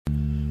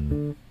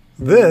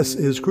This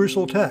is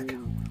Crucial Tech,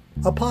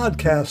 a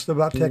podcast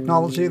about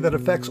technology that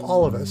affects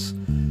all of us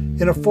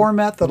in a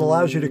format that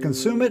allows you to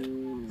consume it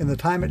in the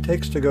time it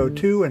takes to go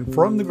to and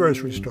from the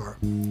grocery store.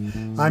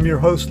 I'm your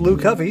host, Lou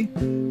Covey,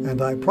 and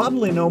I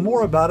probably know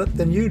more about it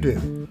than you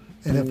do.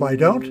 And if I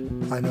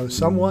don't, I know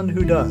someone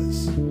who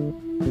does.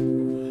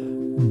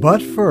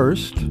 But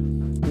first,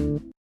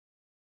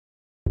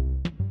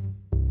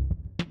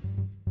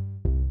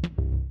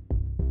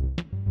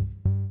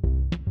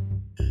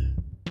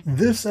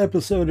 this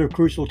episode of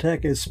Crucial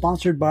Tech is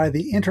sponsored by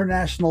the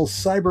International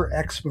Cyber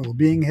Expo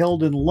being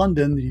held in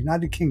London, the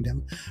United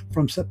Kingdom,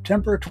 from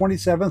September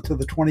 27th to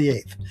the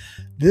 28th.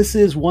 This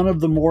is one of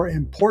the more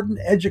important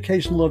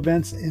educational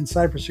events in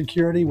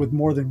cybersecurity with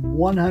more than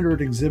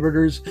 100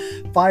 exhibitors,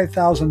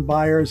 5,000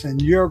 buyers,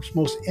 and Europe's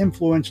most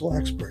influential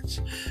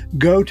experts.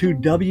 Go to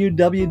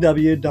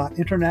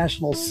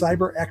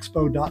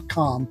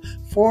www.internationalcyberexpo.com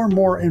for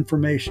more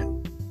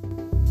information.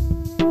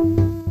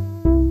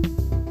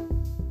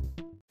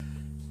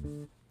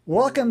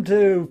 Welcome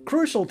to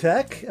Crucial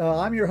Tech.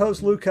 I'm your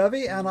host, Lou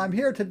Covey, and I'm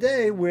here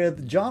today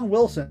with John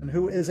Wilson,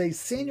 who is a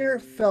senior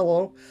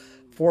fellow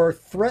for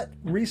threat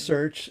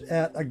research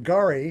at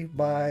Agari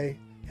by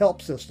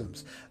Help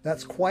Systems.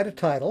 That's quite a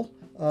title.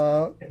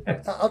 To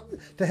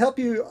help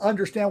you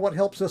understand what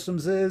Help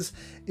Systems is,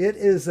 it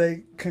is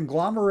a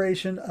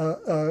conglomeration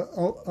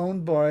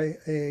owned by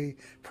a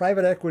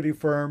private equity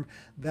firm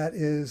that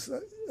is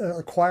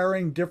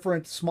acquiring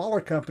different smaller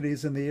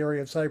companies in the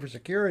area of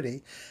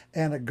cybersecurity.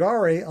 And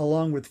Agari,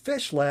 along with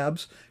Fish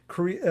Labs,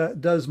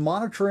 does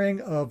monitoring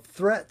of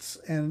threats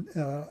and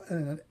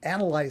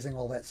analyzing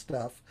all that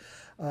stuff.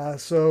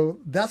 So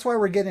that's why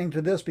we're getting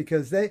to this,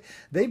 because they've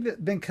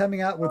been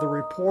coming out with a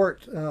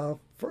report.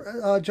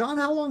 John,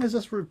 how long has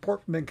this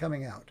report been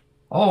coming out?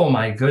 Oh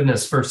my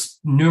goodness, for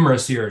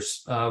numerous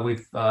years.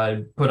 We've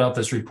put out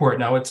this report.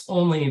 Now it's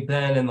only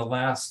been in the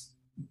last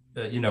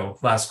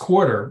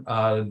quarter,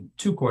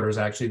 2 quarters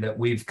actually, that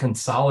we've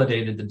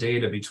consolidated the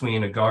data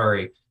between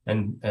Agari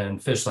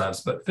and Fish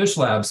Labs. But Fish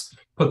Labs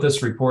put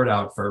this report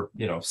out for,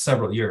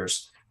 several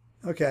years.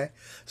 Okay.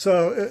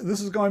 So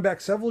this is going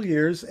back several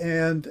years.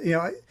 And,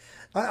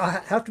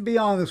 I have to be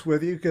honest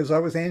with you, because I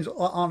was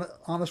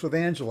honest with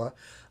Angela.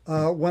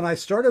 When I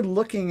started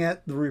looking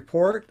at the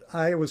report,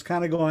 I was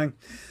kind of going,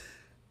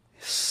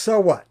 so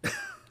what?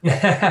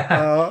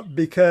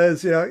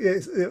 Because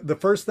the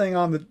first thing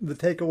on the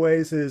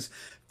takeaways is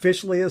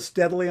Fishly is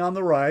steadily on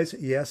the rise.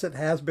 Yes, it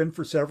has been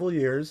for several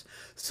years.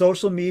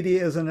 Social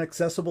media is an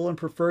accessible and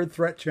preferred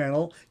threat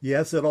channel.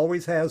 Yes, it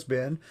always has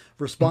been.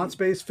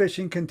 Response-based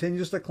phishing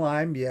continues to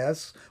climb.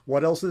 Yes.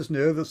 What else is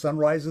new? The sun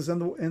rises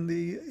in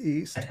the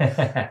east.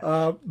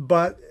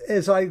 But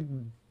as I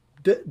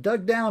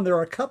dug down, there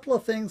are a couple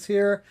of things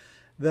here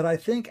that I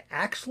think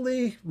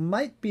actually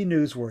might be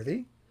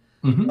newsworthy.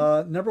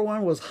 Number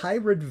one was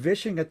hybrid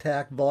vishing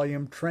attack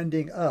volume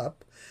trending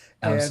up.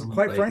 Absolutely. And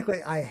quite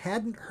frankly, I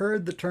hadn't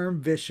heard the term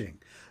vishing.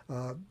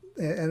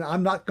 And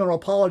I'm not going to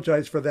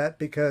apologize for that,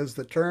 because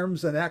the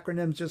terms and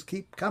acronyms just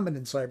keep coming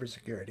in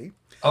cybersecurity.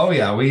 Oh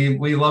yeah,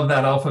 we love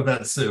that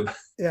alphabet soup.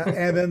 Yeah,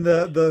 and then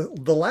the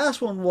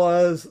last one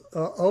was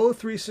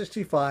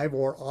O365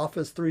 or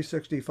Office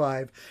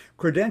 365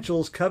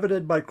 credentials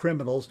coveted by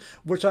criminals,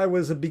 which I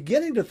was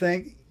beginning to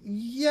think,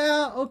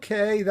 yeah,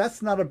 okay,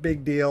 that's not a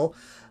big deal.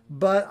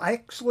 But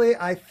actually,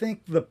 I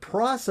think the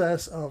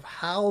process of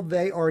how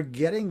they are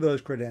getting those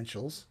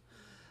credentials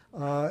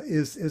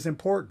is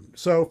important.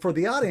 So for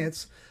the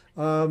audience,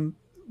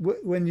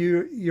 when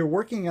you're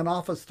working in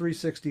Office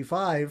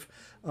 365,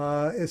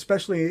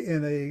 especially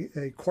in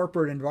a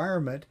corporate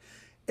environment,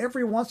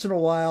 every once in a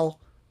while,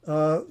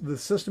 the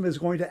system is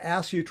going to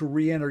ask you to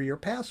re-enter your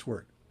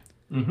password,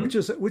 which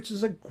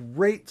is a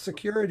great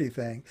security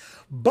thing.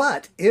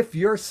 But if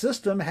your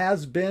system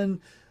has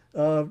been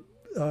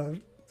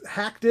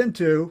hacked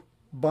into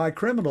by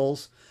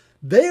criminals,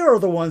 they are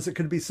the ones that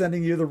could be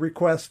sending you the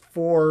request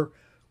for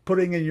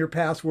putting in your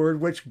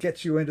password, which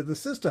gets you into the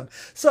system.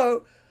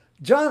 So,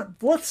 John,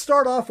 let's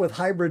start off with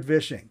hybrid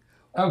vishing.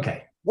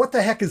 Okay. What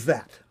the heck is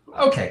that?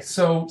 Okay,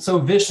 so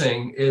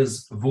vishing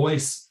is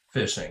voice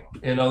phishing.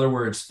 In other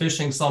words,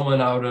 phishing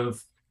someone out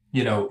of,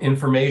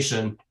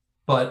 information,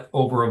 but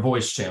over a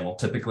voice channel,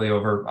 typically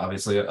over,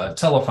 obviously, a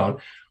telephone.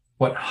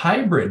 What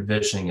hybrid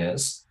vishing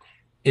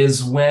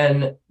is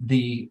when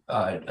the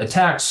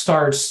attack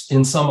starts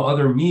in some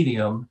other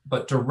medium,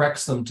 but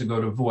directs them to go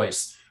to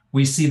voice.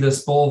 We see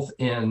this both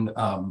in,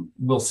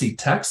 we'll see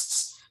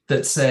texts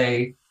that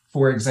say,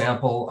 for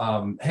example,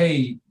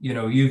 hey,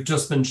 you've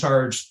just been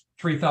charged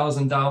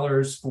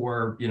 $3,000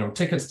 for,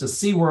 tickets to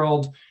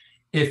SeaWorld.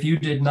 If you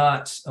did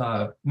not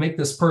make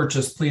this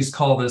purchase, please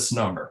call this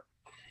number.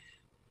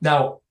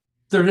 Now,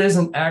 there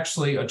isn't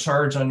actually a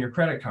charge on your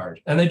credit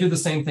card. And they do the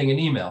same thing in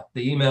email.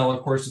 The email,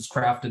 of course, is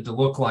crafted to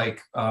look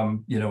like,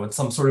 it's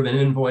some sort of an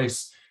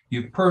invoice.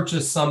 You've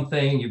purchased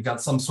something, you've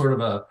got some sort of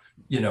a,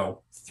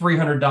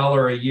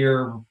 $300 a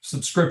year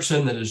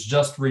subscription that is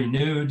just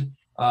renewed.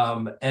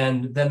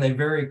 And then they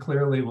very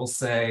clearly will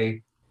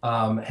say,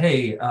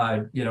 hey,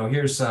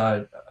 here's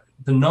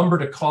the number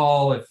to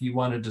call if you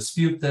want to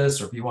dispute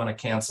this or if you want to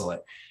cancel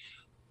it.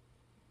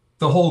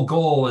 The whole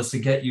goal is to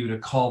get you to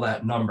call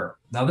that number.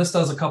 Now, this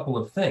does a couple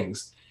of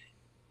things.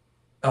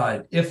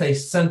 If they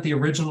sent the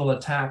original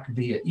attack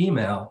via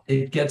email,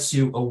 it gets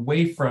you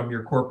away from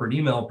your corporate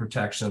email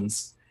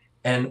protections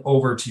and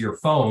over to your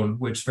phone,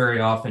 which very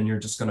often you're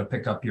just going to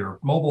pick up your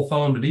mobile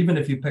phone. But even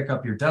if you pick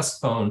up your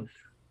desk phone,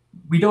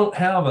 we don't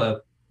have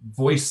a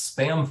voice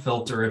spam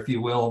filter, if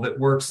you will, that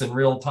works in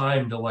real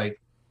time to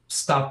like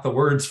stop the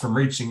words from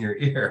reaching your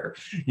ear,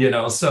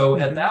 so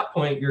at that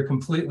point you're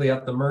completely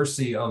at the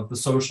mercy of the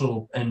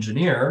social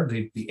engineer,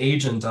 the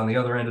agent on the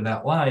other end of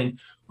that line,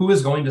 who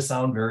is going to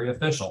sound very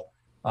official.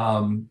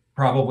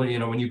 Probably,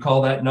 when you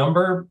call that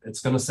number, it's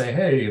going to say,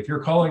 hey, if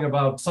you're calling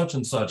about such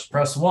and such,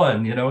 press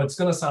 1. It's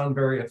going to sound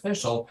very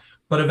official.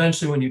 But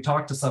eventually when you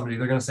talk to somebody,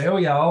 they're going to say, oh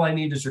yeah, all I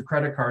need is your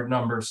credit card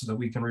number so that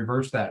we can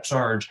reverse that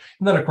charge.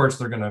 And then of course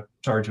they're going to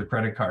charge your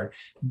credit card.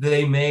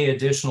 They may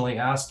additionally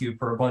ask you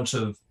for a bunch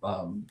of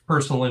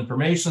personal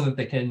information that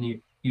they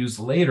can use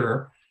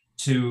later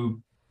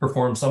to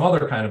perform some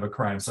other kind of a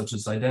crime, such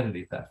as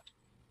identity theft.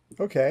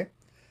 Okay.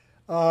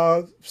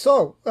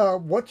 So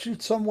what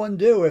should someone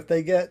do if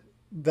they get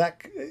that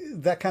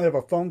kind of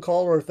a phone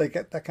call, or if they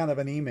get that kind of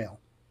an email?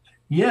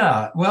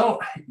 Yeah, well,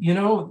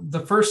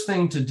 the first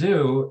thing to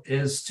do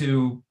is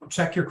to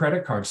check your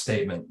credit card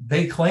statement.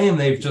 They claim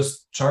they've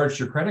just charged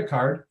your credit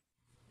card.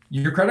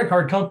 Your credit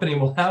card company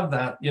will have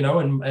that,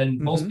 and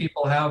most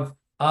people have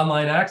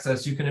online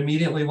access. You can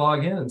immediately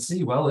log in and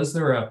see, well, is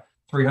there a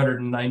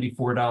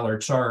 $394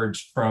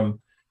 charge from,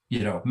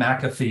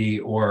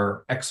 McAfee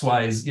or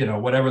XYZ,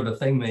 whatever the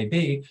thing may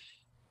be.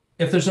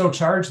 If there's no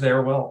charge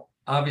there, well,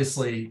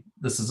 obviously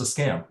this is a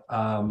scam.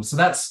 So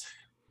that's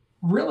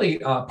really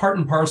part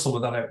and parcel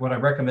with what I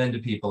recommend to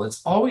people.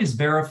 It's always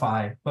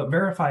verify, but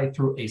verify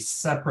through a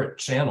separate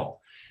channel.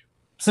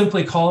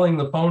 Simply calling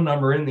the phone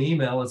number in the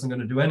email isn't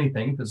going to do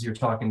anything because you're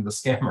talking to the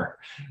scammer.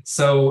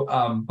 So,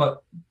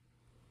 but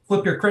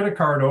flip your credit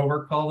card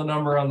over, call the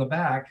number on the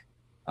back,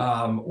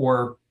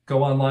 or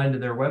go online to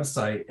their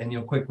website, and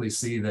you'll quickly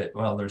see that,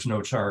 well, there's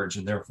no charge,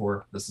 and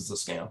therefore this is a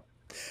scam.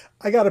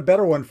 I got a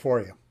better one for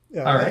you.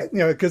 All right.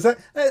 Because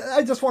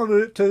I just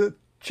wanted to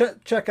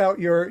check out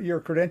your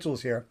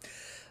credentials here.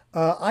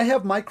 I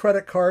have my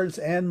credit cards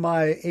and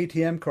my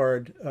ATM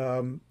card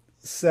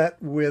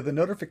set with a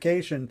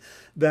notification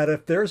that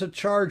if there's a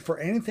charge for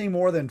anything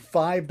more than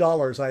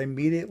 $5, I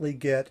immediately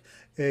get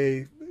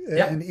an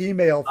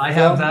email. I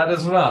have that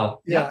as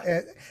well.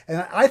 Yeah,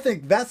 and I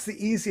think that's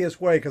the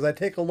easiest way, because I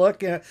take a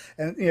look and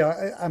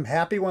I'm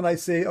happy when I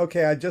see,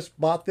 okay, I just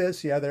bought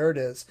this. Yeah, there it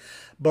is.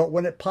 But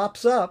when it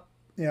pops up,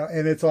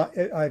 and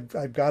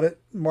I've got it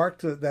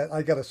marked that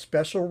I got a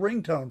special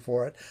ringtone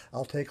for it,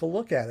 I'll take a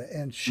look at it.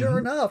 And sure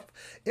enough,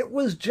 it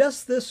was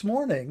just this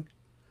morning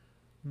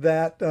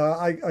that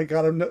I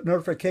got a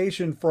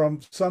notification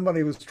from somebody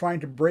who was trying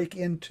to break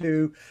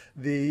into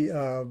the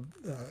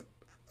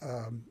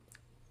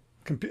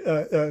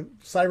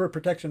Cyber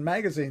Protection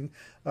Magazine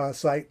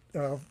site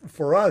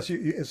for us.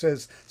 It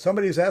says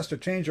somebody's asked to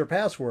change your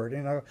password.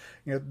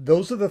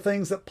 Those are the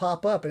things that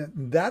pop up,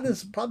 and that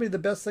is probably the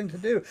best thing to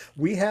do.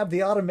 We have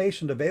the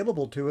automation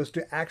available to us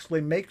to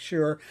actually make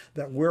sure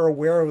that we're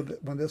aware of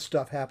when this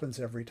stuff happens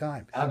every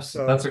time.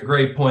 Absolutely, that's a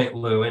great point,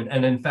 Lou.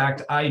 And in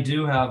fact, I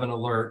do have an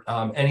alert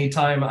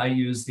anytime I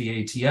use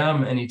the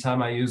ATM,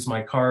 anytime I use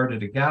my card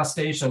at a gas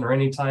station, or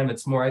anytime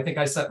it's more. I think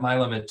I set my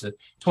limit to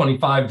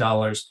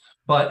 $25.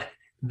 But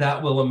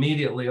that will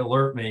immediately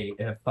alert me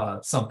if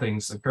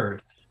something's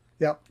occurred.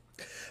 Yep.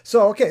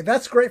 So, okay,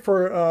 that's great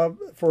for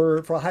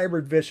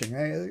hybrid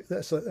phishing.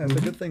 That's a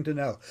good thing to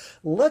know.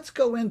 Let's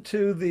go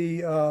into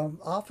the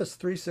Office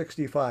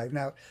 365.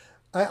 Now,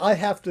 I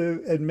have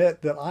to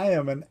admit that I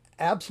am an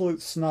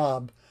absolute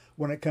snob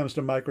when it comes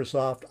to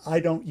Microsoft. I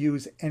don't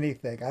use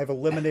anything. I've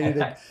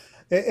eliminated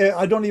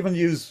I don't even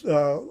use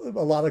a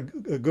lot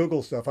of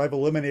Google stuff. I've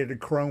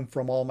eliminated Chrome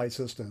from all my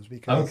systems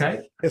because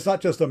it's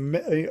not just a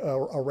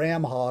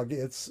RAM hog.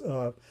 It's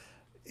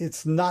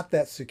not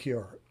that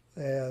secure,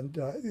 and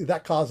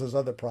that causes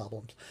other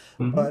problems.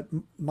 But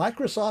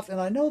Microsoft, and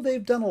I know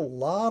they've done a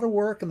lot of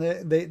work, and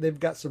they've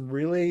got some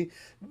really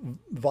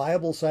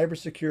viable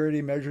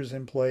cybersecurity measures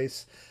in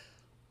place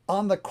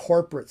on the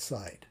corporate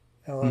side.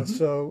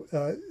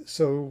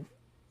 So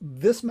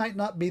this might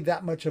not be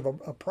that much of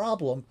a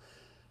problem.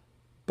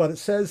 But it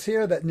says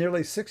here that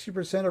nearly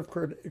 60% of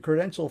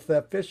credential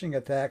theft phishing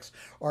attacks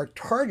are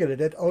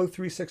targeted at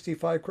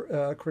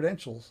O365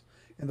 credentials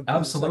in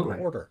the second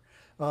quarter.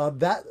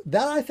 That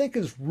I think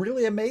is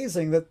really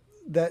amazing that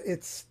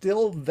it's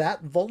still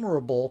that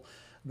vulnerable,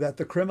 that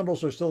the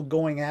criminals are still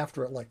going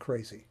after it like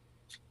crazy.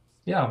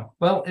 Yeah,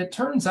 well, it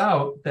turns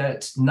out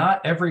that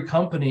not every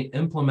company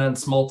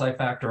implements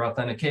multi-factor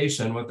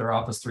authentication with their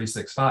Office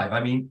 365. I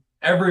mean,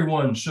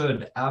 everyone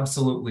should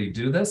absolutely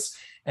do this.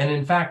 And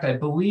in fact, I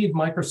believe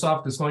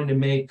Microsoft is going to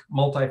make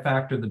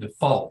multi-factor the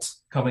default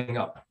coming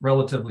up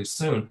relatively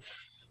soon.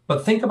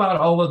 But think about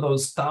all of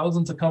those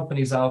thousands of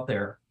companies out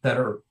there that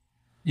are,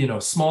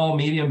 small,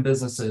 medium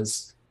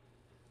businesses.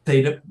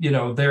 their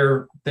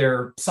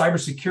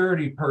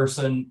cybersecurity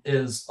person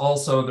is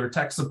also their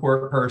tech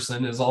support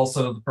person, is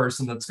also the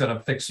person that's going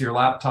to fix your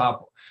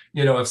laptop,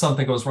 if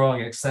something goes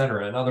wrong, et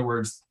cetera. In other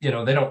words, they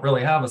don't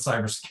really have a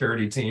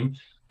cybersecurity team.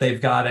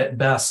 They've got at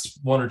best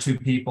one or two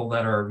people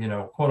that are,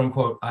 quote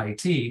unquote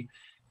IT,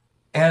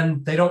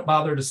 and they don't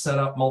bother to set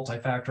up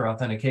multi-factor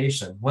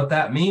authentication. What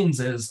that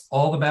means is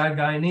all the bad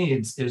guy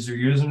needs is your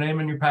username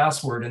and your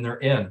password, and they're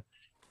in.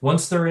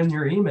 Once they're in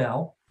your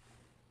email,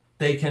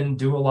 they can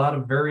do a lot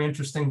of very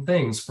interesting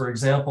things. For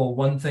example,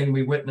 one thing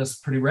we witness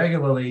pretty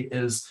regularly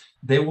is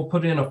they will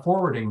put in a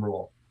forwarding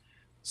rule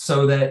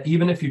so that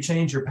even if you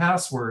change your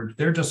password,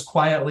 they're just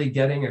quietly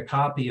getting a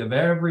copy of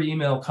every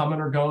email coming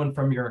or going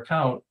from your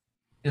account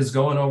is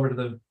going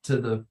over to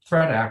the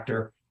threat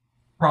actor,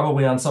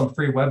 probably on some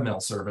free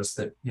webmail service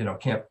that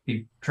can't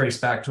be traced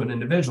back to an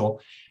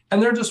individual.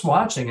 And they're just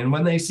watching. And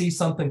when they see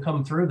something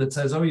come through that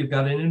says, oh, you've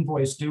got an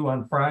invoice due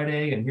on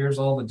Friday and here's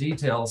all the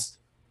details,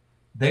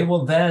 they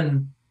will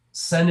then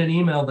send an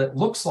email that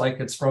looks like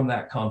it's from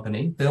that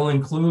company. They'll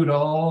include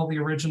all the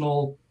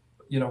original,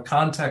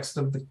 context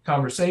of the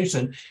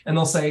conversation. And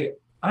they'll say,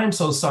 I'm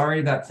so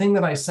sorry, that thing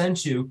that I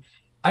sent you,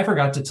 I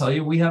forgot to tell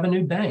you, we have a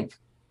new bank.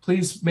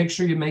 Please make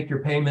sure you make your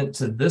payment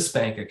to this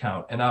bank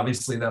account. And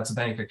obviously that's a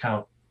bank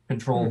account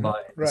controlled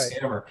by the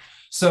scammer.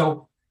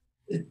 So,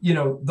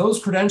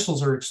 those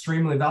credentials are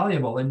extremely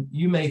valuable. And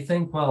you may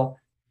think, well,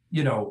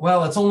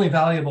 it's only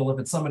valuable if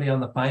it's somebody on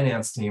the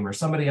finance team or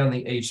somebody on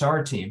the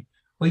HR team.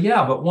 Well,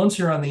 yeah, but once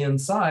you're on the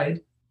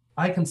inside,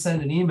 I can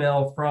send an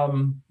email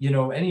from,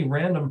 any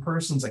random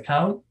person's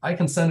account. I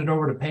can send it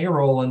over to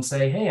payroll and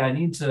say, hey, I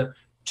need to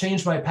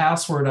change my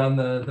password on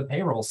the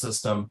payroll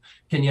system.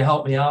 Can you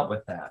help me out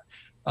with that?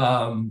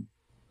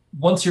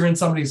 Once you're in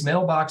somebody's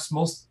mailbox,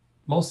 most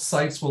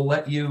sites will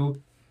let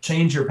you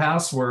change your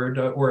password,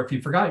 or if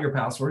you forgot your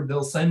password,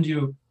 they'll send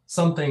you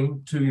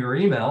something to your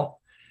email.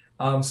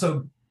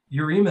 So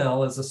your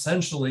email is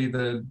essentially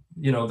the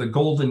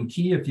golden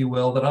key, if you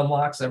will, that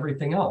unlocks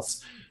everything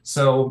else.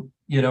 So,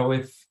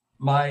 if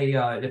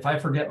I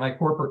forget my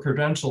corporate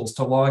credentials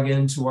to log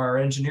into our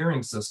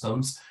engineering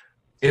systems,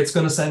 it's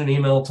going to send an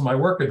email to my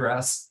work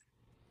address,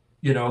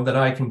 that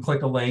I can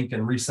click a link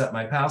and reset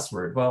my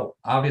password. Well,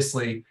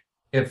 obviously,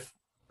 if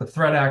the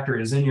threat actor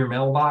is in your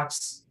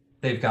mailbox,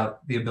 they've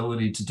got the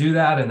ability to do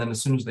that. And then as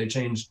soon as they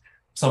change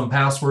some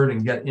password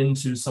and get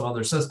into some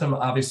other system,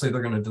 obviously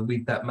they're going to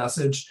delete that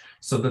message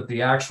so that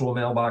the actual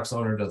mailbox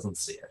owner doesn't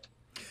see it.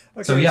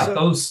 Okay, so yeah,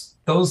 those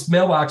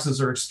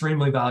mailboxes are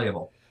extremely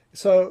valuable.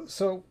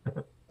 So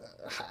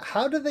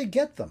how do they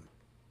get them?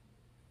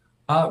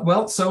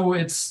 So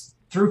it's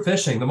through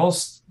phishing. The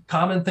most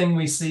common thing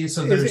we see.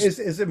 So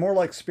is it more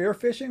like spear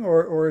phishing,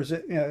 or is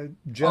it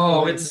generally...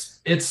 Oh,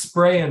 it's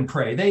spray and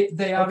pray.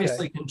 They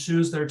obviously can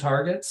choose their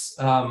targets,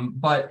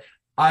 but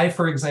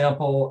for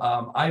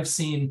example, I've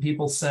seen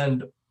people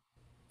send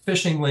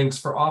phishing links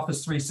for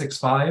Office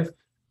 365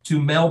 to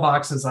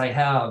mailboxes I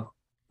have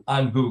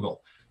on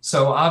Google.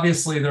 So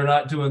obviously they're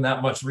not doing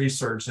that much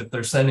research if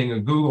they're sending a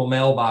Google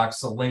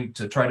mailbox a link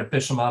to try to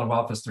phish them out of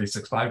Office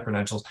 365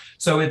 credentials.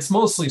 So it's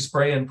mostly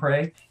spray and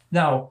pray.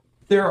 Now,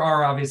 there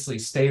are obviously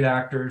state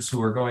actors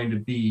who are going to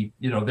be,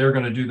 they're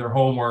going to do their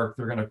homework.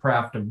 They're going to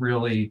craft a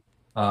really,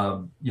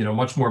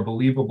 much more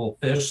believable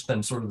phish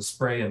than sort of the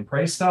spray and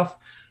pray stuff.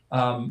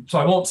 So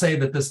I won't say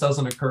that this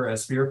doesn't occur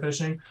as spear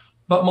phishing,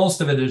 but most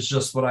of it is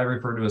just what I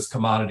refer to as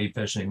commodity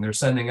phishing. They're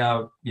sending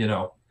out,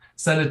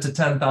 send it to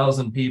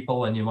 10,000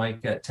 people and you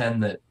might get 10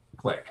 that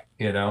click,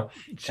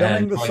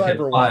 Showing the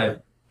cyber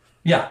war.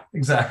 Yeah,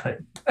 exactly.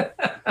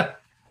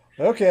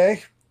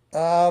 Okay.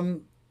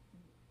 And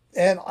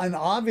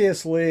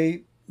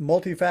obviously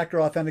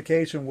multi-factor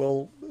authentication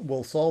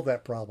will solve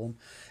that problem.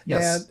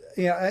 Yes.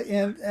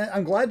 And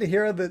I'm glad to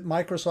hear that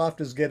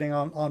Microsoft is getting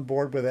on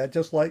board with that,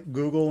 just like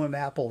Google and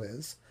Apple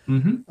is.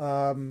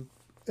 Mm-hmm.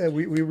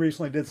 We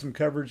recently did some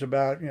coverage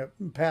about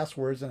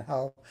passwords and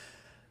how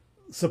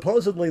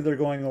supposedly they're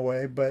going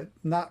away, but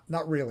not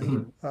really.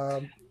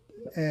 Mm-hmm.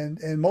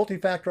 And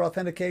multi-factor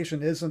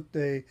authentication isn't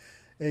a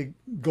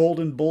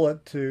golden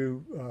bullet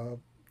to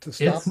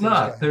stop. It's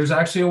not. Guys. There's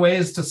actually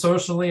ways to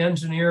socially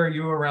engineer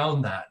you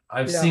around that.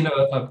 I've seen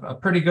a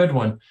pretty good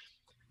one.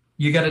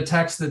 You get a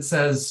text that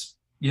says,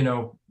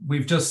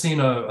 we've just seen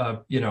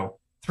a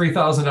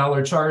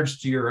 $3,000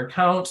 charge to your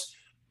account.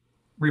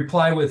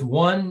 Reply with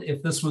 1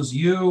 if this was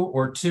you,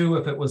 or 2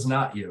 if it was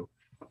not you.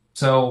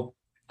 So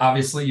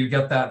obviously you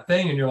get that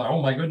thing and you're like,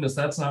 oh my goodness,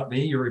 that's not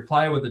me. You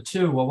reply with a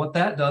 2. Well, what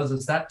that does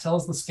is that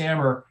tells the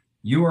scammer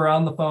you were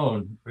on the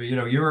phone.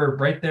 You're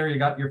right there. You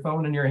got your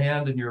phone in your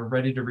hand and you're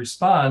ready to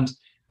respond.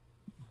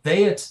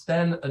 They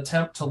then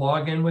attempt to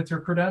log in with your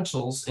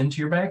credentials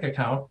into your bank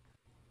account.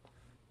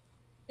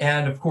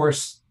 And of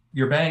course,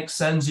 your bank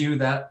sends you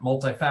that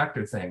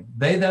multi-factor thing.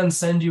 They then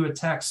send you a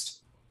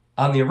text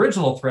on the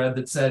original thread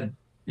that said,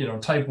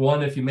 type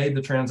 1 if you made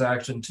the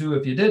transaction, 2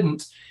 if you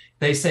didn't.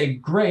 They say,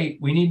 great,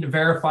 we need to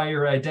verify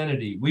your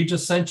identity. We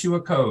just sent you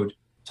a code.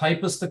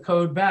 Type us the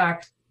code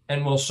back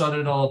and we'll shut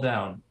it all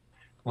down.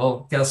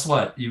 Well, guess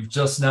what? You've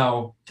just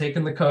now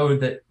taken the code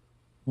that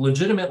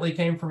legitimately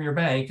came from your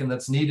bank and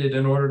that's needed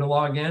in order to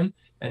log in,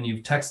 and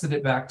you've texted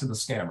it back to the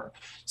scammer.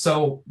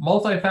 So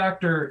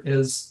multi-factor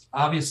is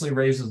obviously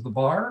raises the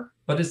bar,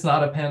 but it's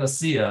not a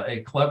panacea.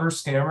 A clever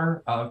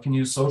scammer can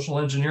use social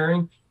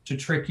engineering to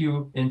trick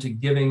you into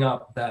giving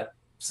up that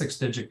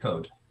 6-digit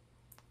code.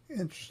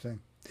 Interesting.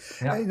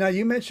 Yeah. Now,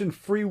 you mentioned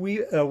free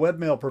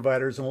webmail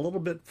providers, and a little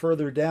bit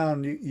further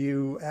down,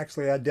 you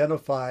actually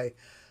identify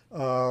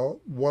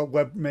what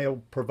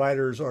webmail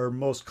providers are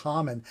most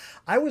common.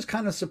 I was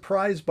kind of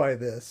surprised by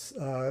this,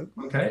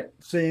 Okay.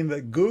 seeing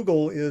that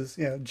Google is,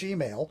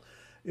 Gmail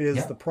is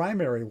Yeah. the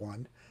primary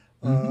one,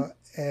 hmm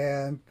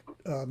and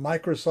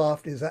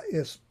Microsoft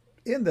is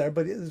in there,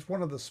 but it is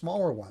one of the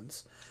smaller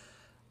ones.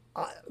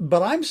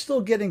 But I'm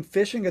still getting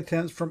phishing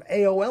attempts from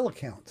AOL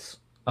accounts.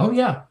 Oh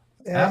yeah,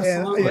 And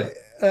absolutely.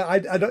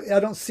 I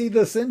don't see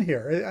this in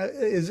here.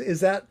 Is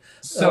that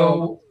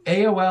So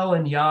AOL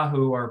and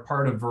Yahoo are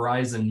part of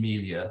Verizon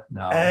Media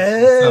now.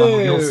 So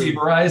you'll see oh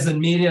Verizon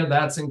Media,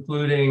 that's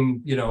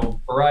including,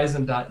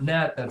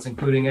 Verizon.net, that's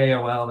including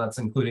AOL, that's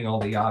including all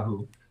the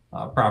Yahoo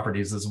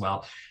properties as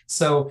well.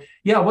 So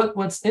yeah,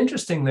 what's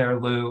interesting there,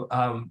 Lou,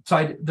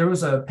 there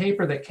was a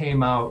paper that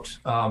came out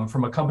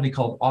from a company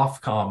called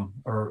Ofcom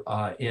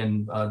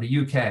in the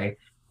UK.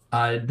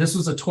 This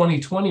was a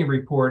 2020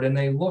 report, and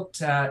they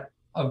looked at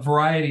a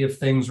variety of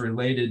things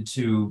related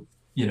to,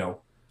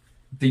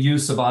 the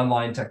use of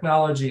online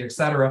technology, et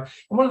cetera.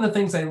 And one of the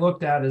things they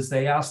looked at is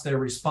they asked their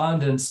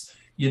respondents,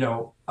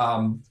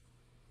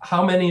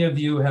 how many of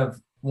you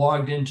have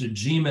logged into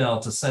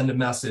Gmail to send a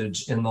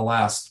message in the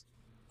last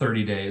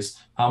 30 days?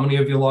 How many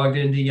of you logged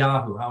into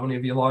Yahoo? How many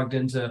of you logged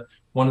into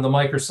one of the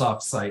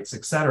Microsoft sites,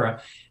 et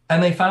cetera?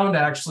 And they found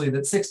actually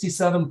that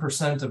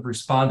 67% of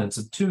respondents,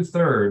 of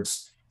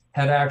 2/3,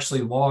 had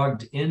actually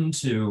logged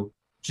into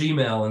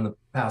Gmail in the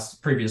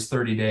previous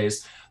 30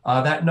 days.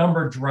 That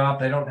number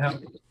dropped. I don't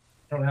have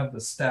the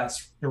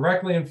stats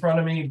directly in front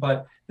of me,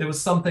 but it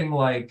was something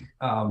like,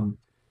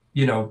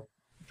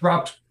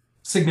 dropped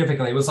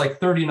significantly. It was like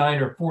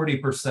 39 or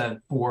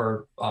 40%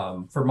 for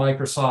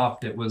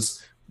Microsoft. It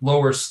was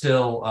lower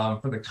still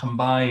for the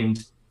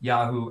combined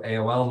Yahoo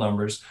AOL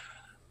numbers.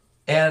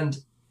 And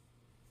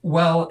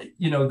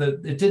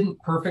it didn't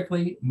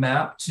perfectly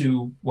map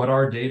to what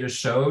our data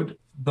showed.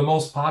 The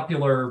most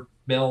popular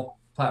mail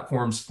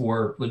platforms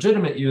for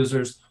legitimate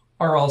users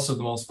are also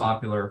the most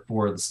popular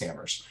for the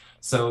scammers.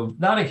 So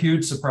not a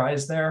huge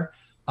surprise there.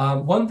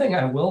 One thing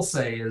I will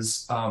say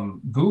is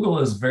Google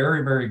is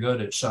very, very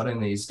good at shutting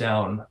these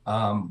down.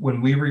 When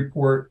we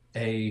report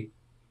an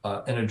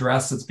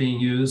address that's being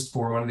used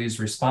for one of these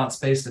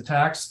response-based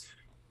attacks,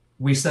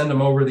 we send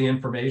them over the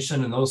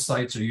information, and those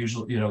sites are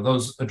usually,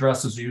 those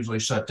addresses are usually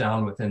shut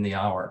down within the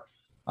hour.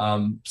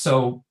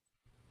 So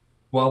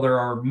while there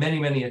are many,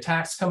 many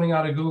attacks coming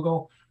out of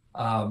Google,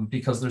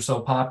 because they're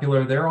so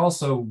popular, they're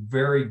also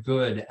very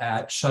good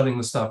at shutting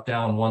the stuff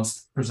down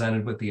once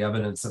presented with the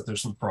evidence that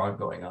there's some fraud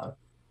going on.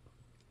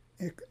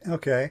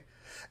 okay.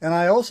 And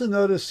I also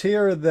noticed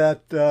here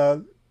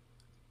that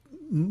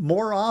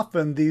more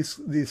often these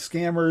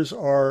scammers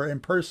are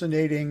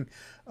impersonating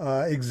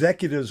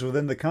executives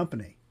within the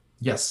company.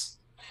 Yes.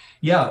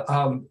 Yeah.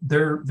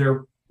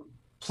 They're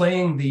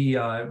playing the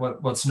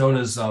what's known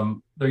as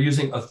they're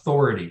using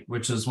authority,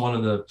 which is one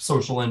of the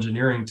social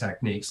engineering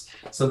techniques.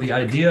 So the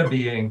idea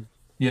being,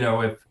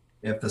 if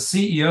the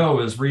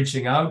CEO is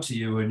reaching out to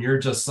you and you're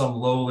just some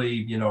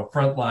lowly,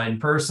 frontline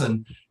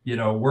person,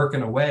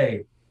 working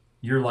away,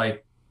 you're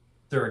like,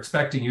 they're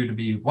expecting you to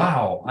be,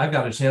 wow, I've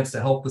got a chance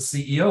to help the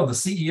CEO. The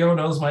CEO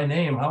knows my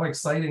name. How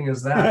exciting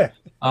is that?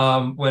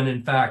 When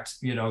in fact,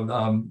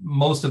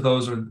 most of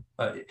those are,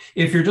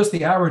 if you're just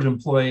the average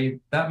employee,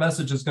 that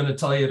message is going to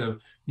tell you to,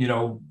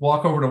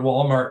 walk over to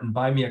Walmart and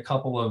buy me a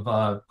couple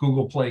of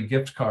Google Play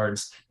gift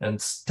cards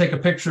and take a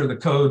picture of the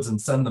codes and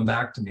send them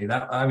back to me.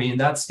 That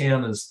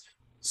scam is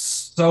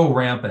so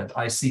rampant.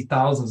 I see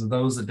thousands of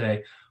those a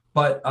day.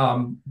 But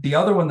the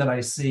other one that I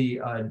see,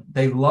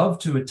 they love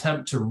to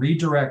attempt to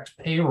redirect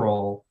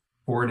payroll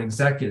for an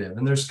executive.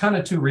 And there's kind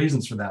of two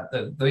reasons for that.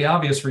 The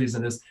obvious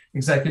reason is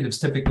executives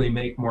typically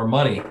make more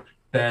money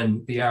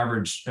than the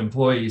average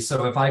employee.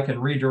 So if I can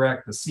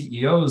redirect the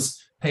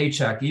CEO's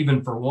paycheck,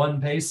 even for one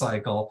pay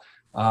cycle,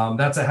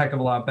 that's a heck of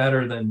a lot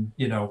better than,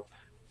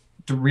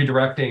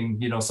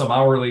 redirecting, some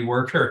hourly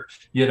worker,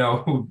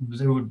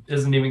 who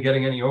isn't even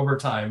getting any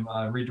overtime,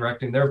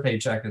 redirecting their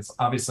paycheck. It's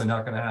obviously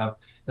not going to have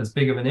as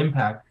big of an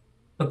impact.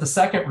 But the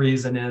second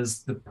reason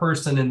is the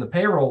person in the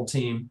payroll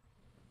team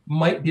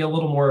might be a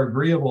little more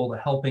agreeable to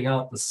helping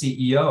out the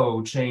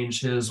CEO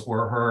change his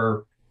or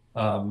her,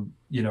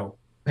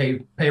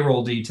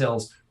 payroll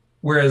details.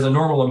 Whereas a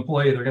normal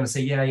employee, they're going to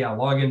say, yeah,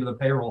 log into the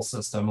payroll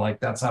system. Like,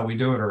 that's how we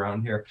do it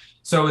around here.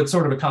 So it's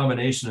sort of a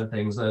combination of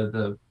things.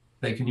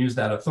 They can use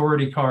that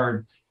authority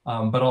card,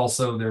 but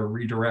also they're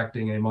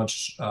redirecting a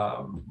much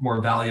more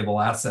valuable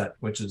asset,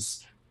 which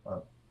is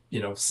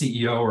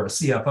CEO or a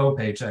CFO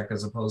paycheck,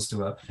 as opposed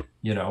to a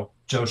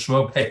Joe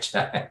Schmo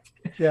paycheck.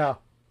 Yeah.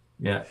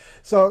 Yeah.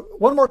 So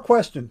one more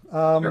question.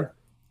 Sure.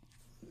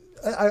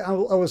 I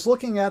was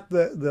looking at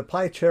the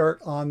pie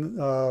chart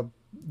on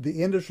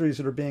the industries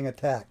that are being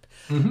attacked.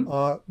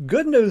 Hmm.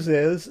 Good news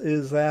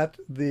is that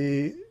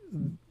they're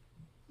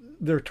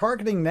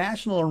targeting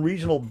national and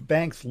regional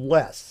banks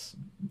less.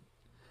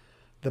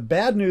 The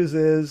bad news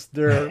is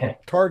they're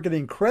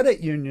targeting credit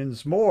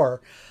unions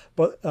more,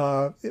 but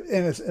and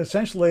it's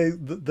essentially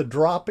the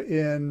drop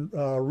in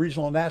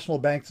regional and national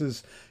banks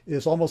is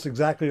almost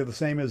exactly the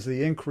same as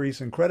the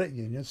increase in credit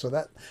unions. So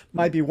that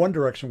might be one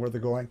direction where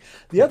they're going.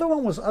 The other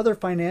one was other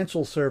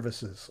financial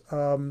services.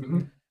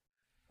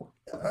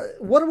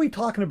 What are we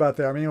talking about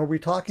there? I mean, are we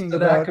talking So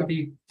that about? could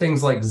be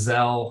things like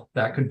Zelle.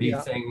 That could be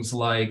Yeah. things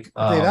like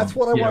Okay, that's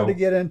what I wanted to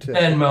get into.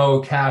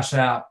 Venmo, Cash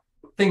App,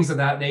 things of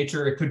that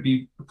nature. It could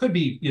be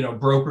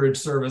brokerage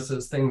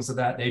services, things of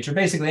that nature.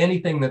 Basically,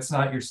 anything that's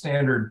not your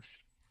standard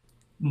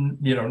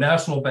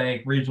national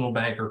bank, regional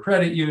bank, or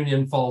credit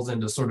union falls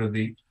into sort of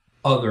the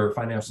other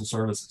financial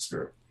services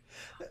group.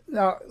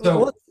 Now,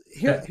 So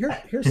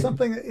here's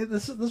something.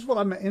 This is what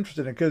I'm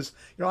interested in because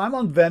I'm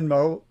on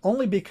Venmo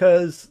only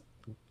because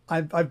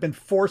I've been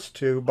forced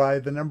to by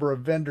the number of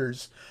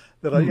vendors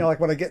that like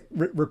when I get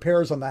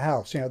repairs on the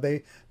house,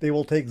 they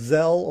will take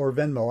Zelle or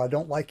Venmo. I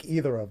don't like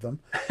either of them.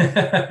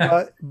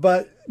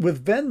 But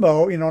with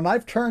Venmo, and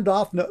I've turned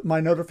off my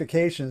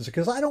notifications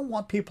because I don't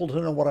want people to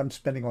know what I'm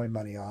spending my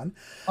money on.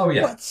 oh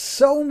yeah. But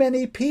so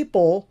many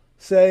people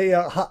say,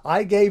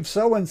 I gave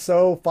so and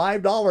so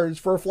 $5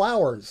 for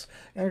flowers.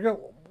 And I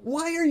go,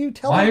 why are you Why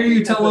telling are you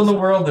people telling this? the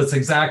world this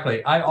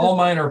exactly? All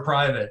mine are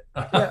private.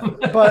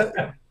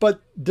 Yeah,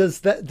 but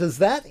does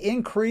that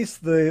increase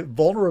the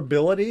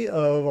vulnerability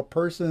of a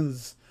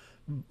person's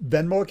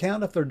Venmo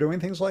account if they're doing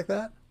things like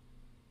that?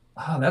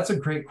 Oh, that's a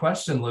great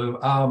question, Lou.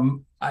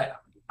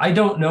 I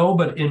don't know,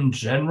 but in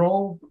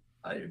general,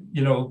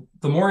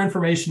 the more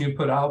information you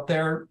put out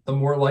there, the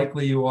more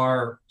likely you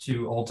are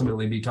to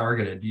ultimately be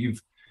targeted.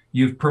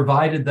 You've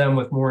provided them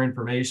with more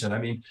information. I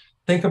mean,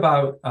 think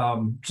about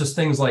just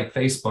things like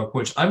Facebook,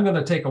 which I'm going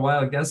to take a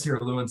wild guess here,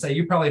 Lou, and say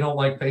you probably don't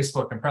like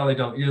Facebook and probably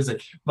don't use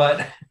it,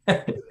 but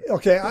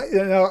Okay,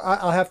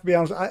 I'll have to be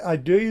honest. I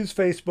do use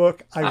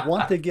Facebook. I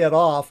want to get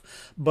off,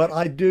 but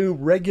I do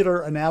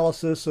regular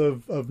analysis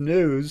of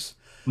news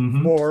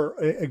Mhm. for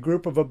a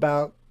group of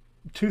about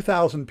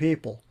 2,000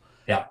 people.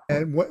 Yeah.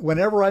 And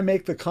whenever I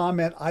make the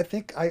comment, I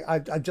think I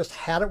just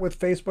had it with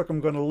Facebook,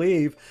 I'm going to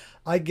leave.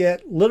 I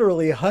get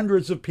literally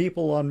hundreds of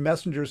people on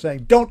Messenger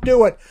saying, "Don't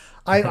do it.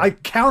 I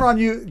count on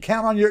you,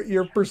 count on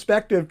your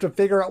perspective to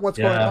figure out what's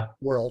going on in Yeah,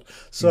 the world."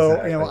 So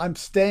exactly. I'm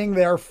staying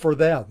there for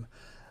them.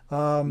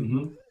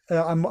 Um,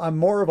 Mhm. I'm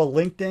more of a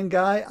LinkedIn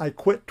guy. I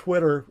quit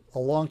Twitter a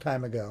long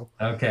time ago.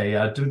 Okay,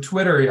 yeah. To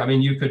Twitter, I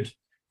mean, you could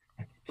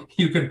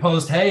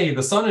post, "Hey,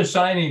 the sun is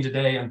shining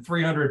today," and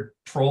 300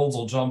 trolls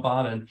will jump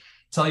on and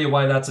tell you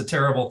why that's a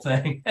terrible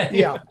thing.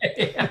 Yeah,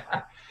 Anyway,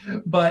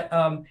 but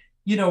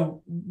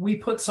we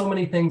put so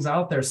many things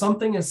out there.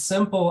 Something as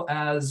simple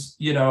as,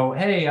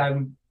 "Hey,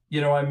 I'm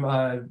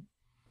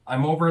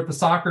over at the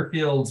soccer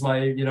fields.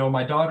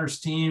 My daughter's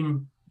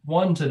team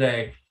won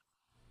today."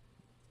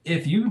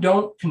 If you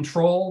don't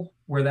control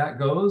where that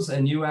goes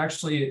and you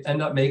actually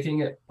end up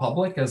making it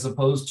public as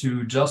opposed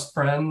to just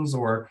friends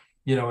or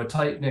a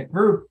tight knit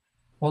group,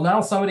 well,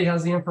 now somebody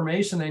has the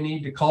information they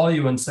need to call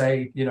you and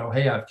say,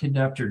 "Hey, I've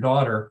kidnapped your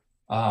daughter.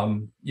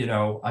 I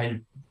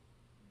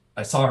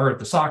saw her at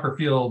the soccer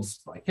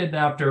fields. I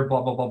kidnapped her.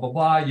 Blah blah blah blah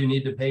blah. You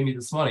need to pay me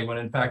this money." When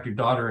in fact your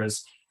daughter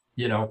is,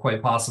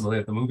 quite possibly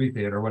at the movie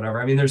theater or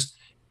whatever. I mean,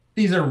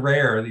 these are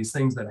rare, these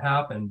things that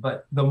happen,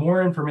 but the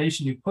more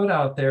information you put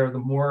out there, the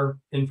more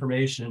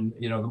information,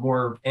 the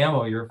more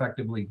ammo you're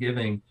effectively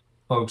giving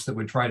folks that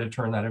would try to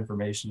turn that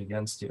information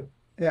against you.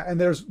 yeah.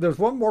 And there's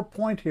one more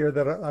point here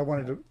that I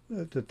wanted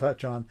to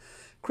touch on,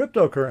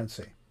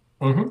 cryptocurrency.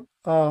 Hmm.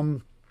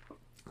 Um,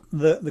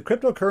 the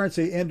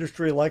cryptocurrency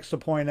industry likes to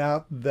point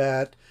out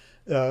that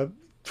uh,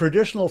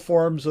 traditional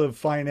forms of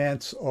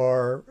finance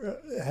are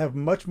have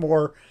much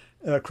more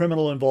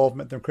criminal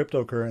involvement than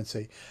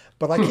cryptocurrency.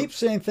 But I Hmm. keep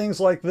seeing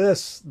things like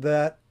this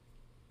that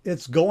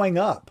it's going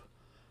up.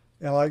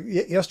 And like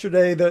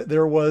yesterday,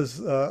 there was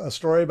a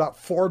story about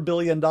 $4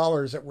 billion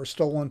that were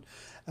stolen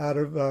out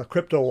of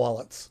crypto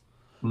wallets.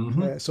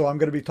 Hmm. So I'm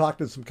going to be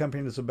talking to some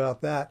companies about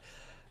that.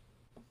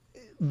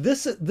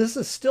 This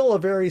is still a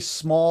very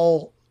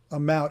small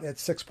amount at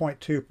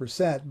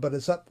 6.2%, but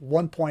it's up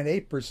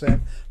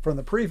 1.8% from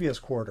the previous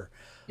quarter.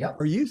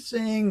 Yep. Are you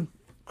seeing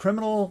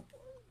criminal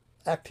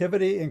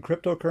activity in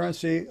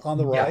cryptocurrency on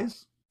the Yeah.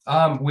 rise?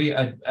 We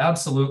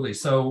absolutely.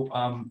 So,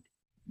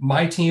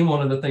 my team,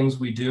 one of the things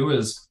we do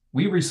is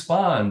we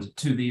respond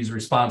to these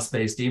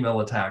response-based email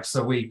attacks.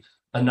 So we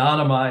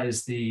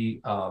anonymize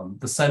the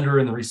sender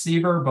and the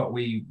receiver, but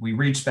we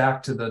reach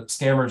back to the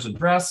scammer's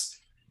address,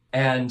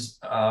 and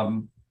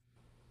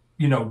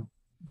you know,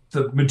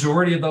 the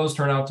majority of those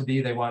turn out to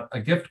be they want a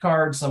gift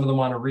card. Some of them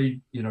want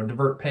to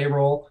divert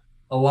payroll.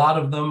 A lot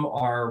of them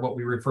are what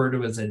we refer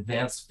to as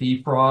advanced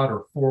fee fraud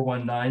or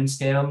 419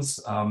 scams.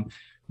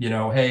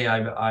 hey,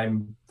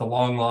 I'm the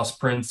long lost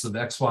prince of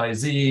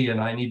XYZ, and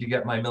I need to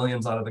get my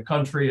millions out of the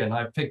country, and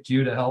I picked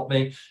you to help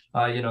me,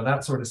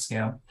 that sort of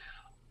scam.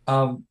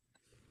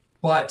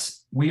 But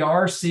we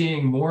are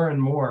seeing more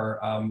and more.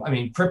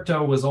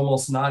 Crypto was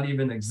almost not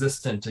even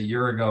existent a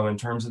year ago in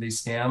terms of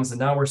these scams, and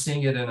now we're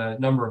seeing it in a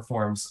number of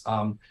forms.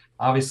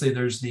 Obviously,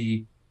 there's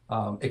the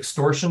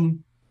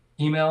extortion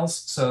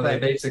emails. So they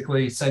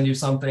basically send you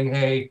something,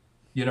 hey,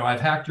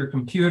 I've hacked your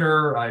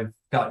computer. I've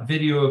got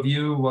video of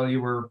you while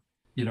you were,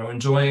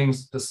 enjoying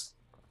this,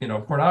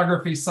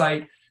 pornography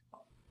site.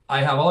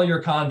 I have all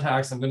your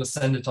contacts. I'm going to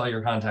send it to all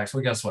your contacts.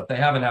 Well, guess what? They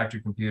haven't hacked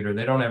your computer.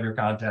 They don't have your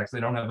contacts. They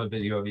don't have a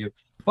video of you,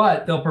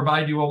 but they'll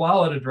provide you a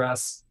wallet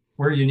address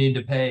where you need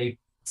to pay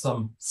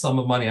some sum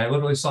of money. I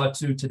literally saw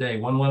two today.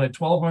 One wanted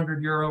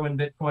 1,200 euro in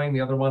Bitcoin.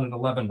 The other wanted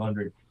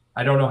 1,100.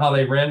 I don't know how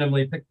they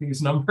randomly pick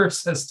these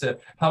numbers as to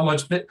how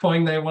much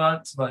Bitcoin they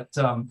want, but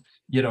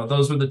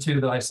those were the two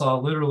that I saw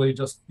literally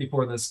just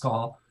before this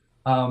call.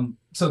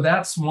 So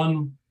that's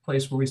one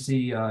place where we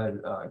see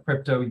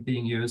crypto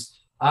being used.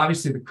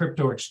 Obviously, the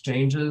crypto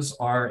exchanges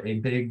are a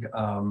big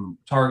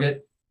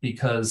target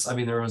because,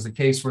 there was a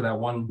case where that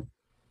one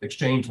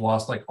exchange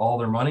lost like all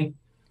their money.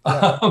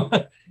 Yeah.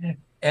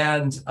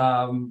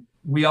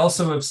 We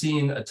also have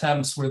seen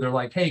attempts where they're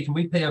like, hey, can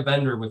we pay a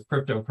vendor with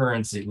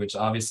cryptocurrency? Which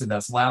obviously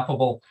that's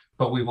laughable,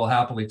 but we will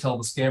happily tell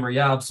the scammer,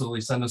 yeah,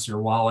 absolutely, send us your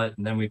wallet.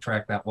 And then we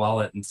track that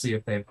wallet and see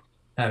if they've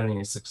had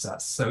any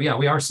success. So yeah,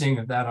 we are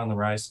seeing that on the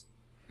rise.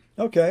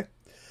 Okay.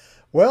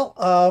 Well,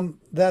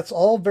 that's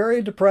all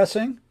very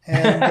depressing.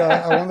 And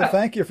I want to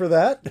thank you for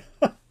that.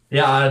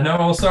 Yeah,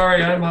 no,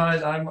 sorry.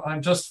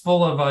 I'm just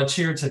full of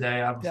cheer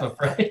today, I'm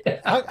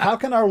afraid. How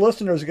can our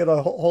listeners get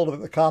a hold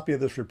of a copy of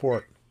this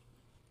report?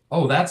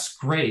 Oh, that's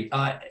great.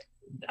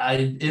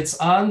 It's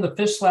on the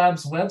Fish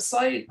Labs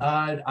website.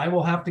 I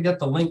will have to get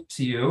the link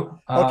to you.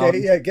 Okay,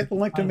 yeah, get the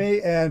link to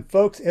me. And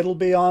folks, it'll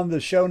be on the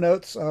show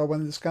notes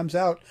when this comes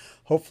out,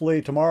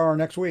 hopefully tomorrow or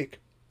next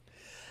week.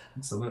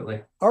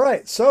 Absolutely. All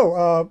right.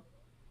 So,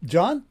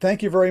 John,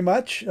 thank you very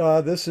much.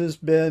 This has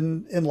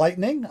been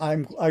enlightening.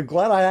 I'm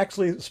glad I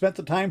actually spent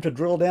the time to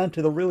drill down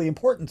to the really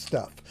important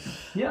stuff.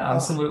 Yeah,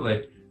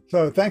 absolutely.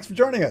 So thanks for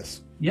joining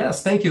us.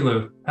 Yes, thank you,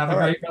 Lou. Have a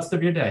great rest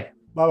of your day.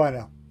 Bye-bye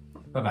now.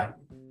 Bye-bye.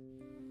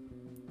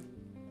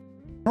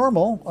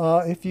 Normal.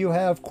 If you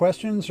have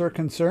questions or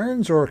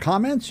concerns or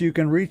comments, you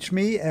can reach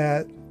me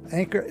at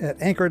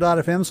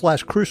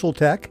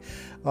anchor.fm/crucialtech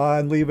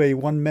and leave a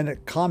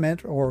 1-minute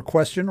comment or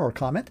question or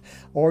comment.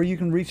 Or you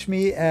can reach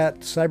me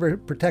at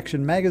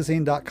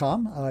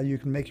cyberprotectionmagazine.com. You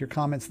can make your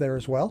comments there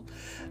as well.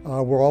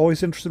 We're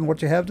always interested in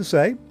what you have to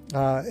say.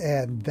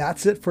 And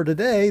that's it for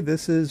today.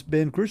 This has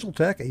been Crucial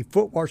Tech, a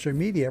Footwasher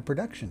Media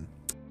production.